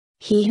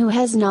He who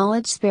has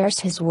knowledge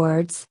spares his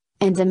words,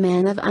 and a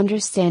man of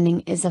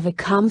understanding is of a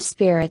calm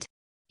spirit.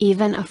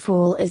 Even a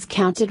fool is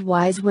counted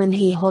wise when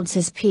he holds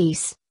his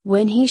peace,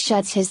 when he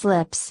shuts his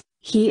lips,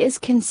 he is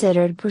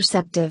considered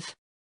perceptive.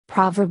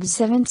 Proverbs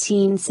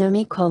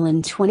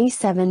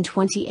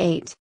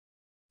 17:27-28.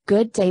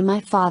 Good day, my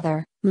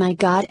Father, my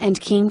God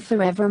and King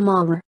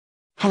forevermore.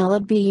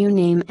 Hallowed be your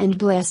name, and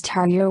blessed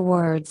are your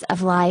words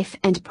of life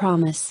and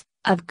promise,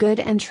 of good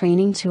and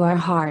training to our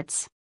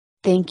hearts.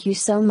 Thank you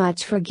so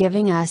much for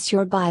giving us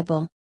your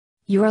Bible.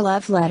 Your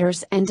love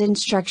letters and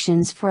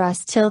instructions for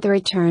us till the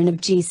return of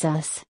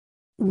Jesus.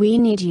 We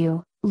need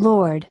you,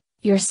 Lord,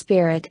 your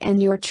Spirit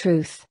and your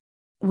truth.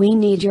 We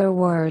need your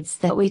words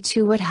that we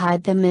too would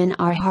hide them in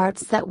our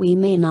hearts, that we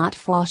may not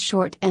fall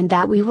short, and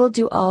that we will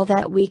do all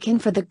that we can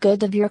for the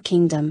good of your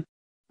kingdom.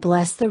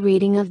 Bless the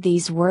reading of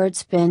these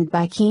words penned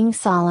by King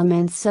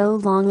Solomon so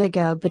long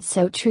ago, but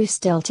so true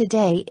still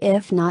today,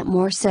 if not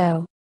more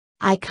so.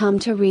 I come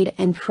to read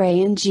and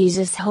pray in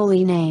Jesus'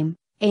 holy name,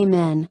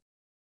 Amen.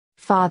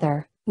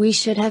 Father, we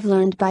should have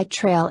learned by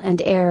trial and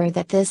error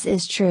that this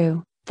is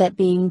true, that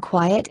being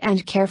quiet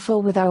and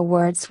careful with our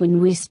words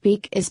when we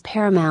speak is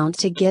paramount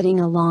to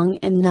getting along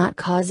and not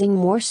causing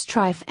more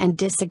strife and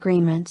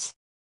disagreements.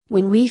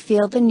 When we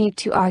feel the need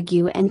to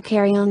argue and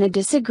carry on a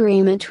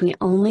disagreement, we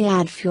only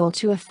add fuel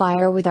to a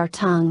fire with our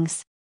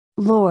tongues.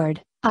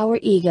 Lord, our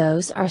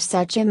egos are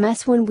such a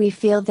mess when we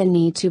feel the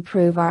need to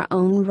prove our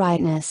own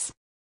rightness.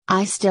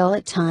 I still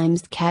at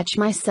times catch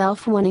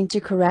myself wanting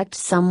to correct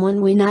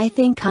someone when I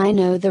think I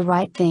know the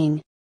right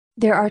thing.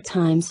 There are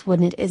times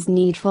when it is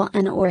needful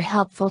and or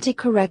helpful to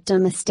correct a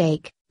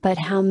mistake, but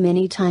how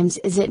many times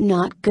is it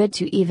not good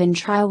to even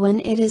try when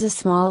it is a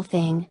small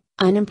thing,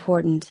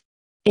 unimportant?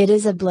 It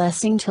is a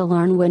blessing to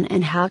learn when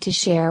and how to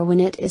share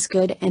when it is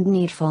good and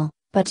needful,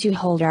 but to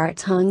hold our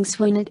tongues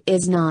when it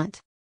is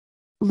not.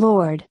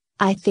 Lord,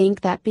 I think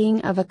that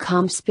being of a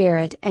calm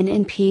spirit and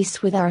in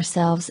peace with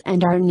ourselves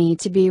and our need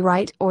to be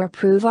right or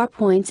prove our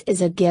points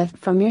is a gift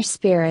from your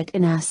Spirit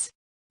in us.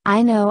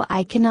 I know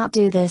I cannot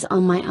do this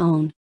on my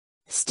own.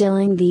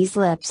 Stilling these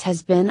lips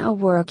has been a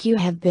work you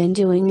have been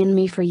doing in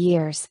me for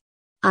years.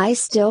 I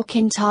still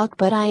can talk,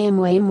 but I am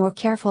way more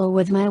careful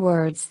with my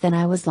words than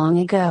I was long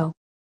ago.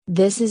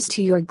 This is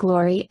to your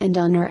glory and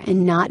honor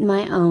and not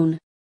my own.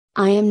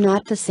 I am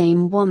not the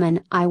same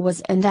woman I was,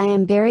 and I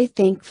am very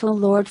thankful,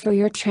 Lord, for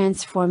your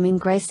transforming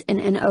grace in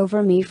and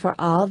over me for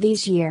all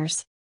these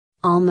years.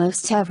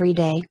 Almost every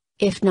day,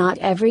 if not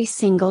every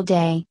single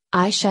day,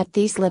 I shut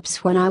these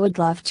lips when I would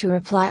love to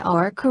reply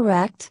or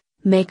correct,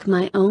 make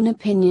my own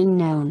opinion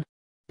known.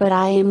 But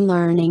I am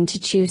learning to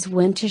choose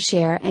when to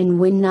share and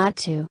when not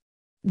to.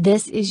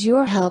 This is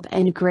your help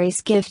and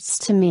grace gifts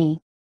to me.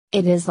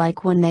 It is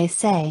like when they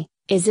say,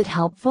 is it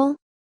helpful?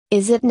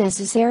 Is it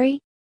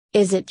necessary?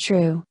 Is it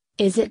true?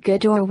 Is it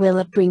good, or will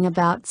it bring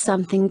about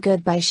something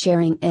good by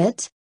sharing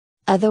it?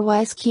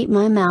 Otherwise keep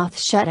my mouth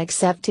shut,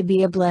 except to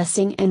be a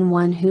blessing and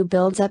one who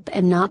builds up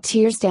and not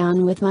tears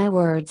down with my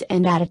words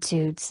and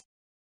attitudes.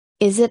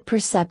 Is it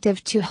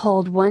perceptive to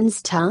hold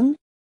one's tongue?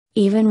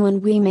 Even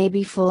when we may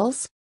be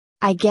fools?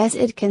 I guess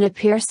it can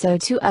appear so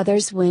to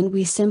others when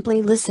we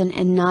simply listen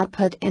and not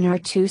put in our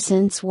 2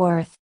 cents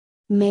worth.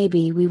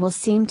 Maybe we will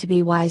seem to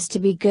be wise to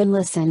be good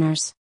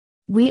listeners.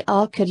 We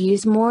all could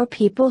use more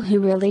people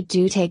who really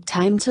do take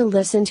time to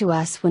listen to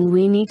us when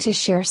we need to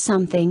share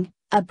something,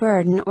 a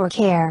burden or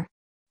care.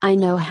 I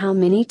know how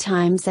many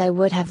times I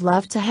would have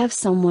loved to have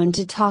someone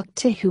to talk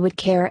to who would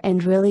care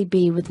and really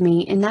be with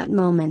me in that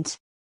moment.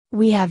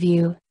 We have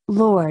you,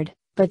 Lord,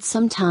 but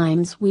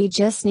sometimes we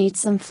just need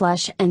some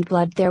flesh and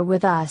blood there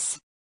with us.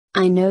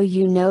 I know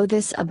you know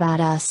this about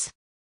us.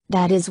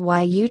 That is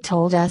why you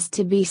told us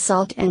to be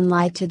salt and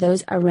light to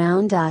those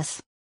around us.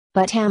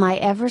 But am I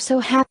ever so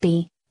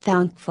happy,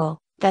 thankful,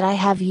 that I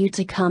have you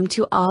to come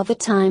to all the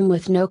time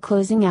with no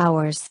closing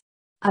hours.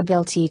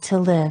 Ability to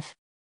live.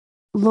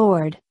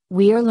 Lord,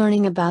 we are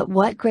learning about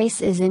what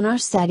grace is in our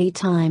study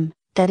time,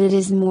 that it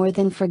is more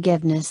than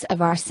forgiveness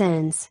of our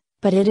sins,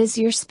 but it is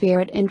your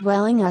Spirit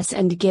indwelling us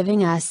and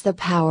giving us the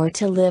power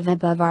to live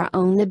above our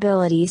own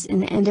abilities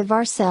and of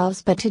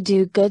ourselves, but to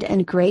do good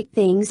and great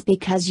things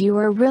because you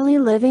are really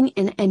living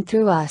in and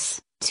through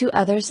us, to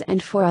others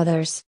and for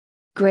others.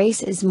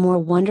 Grace is more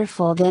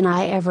wonderful than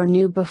I ever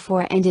knew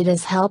before, and it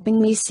is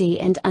helping me see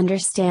and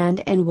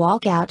understand and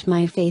walk out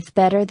my faith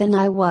better than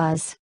I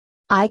was.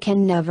 I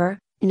can never,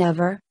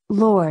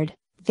 Lord,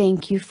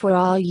 thank you for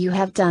all you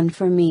have done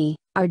for me,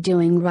 are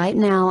doing right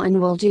now and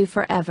will do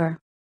forever.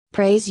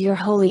 Praise your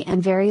holy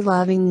and very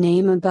loving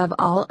name above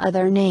all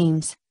other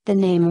names, the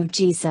name of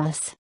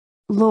Jesus.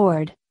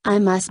 Lord, I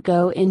must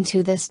go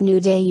into this new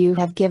day you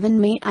have given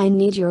me. I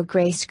need your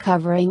grace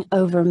covering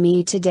over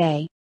me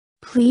today.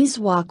 Please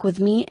walk with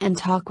me and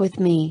talk with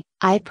me,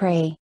 I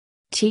pray.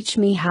 Teach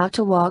me how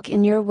to walk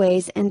in your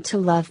ways and to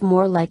love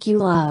more like you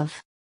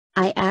love.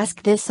 I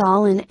ask this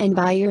all in and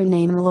by your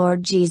name,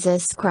 Lord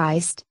Jesus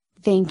Christ.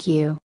 Thank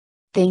you.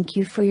 Thank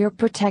you for your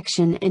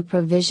protection and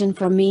provision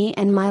for me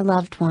and my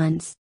loved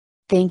ones.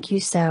 Thank you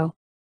so.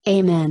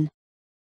 Amen.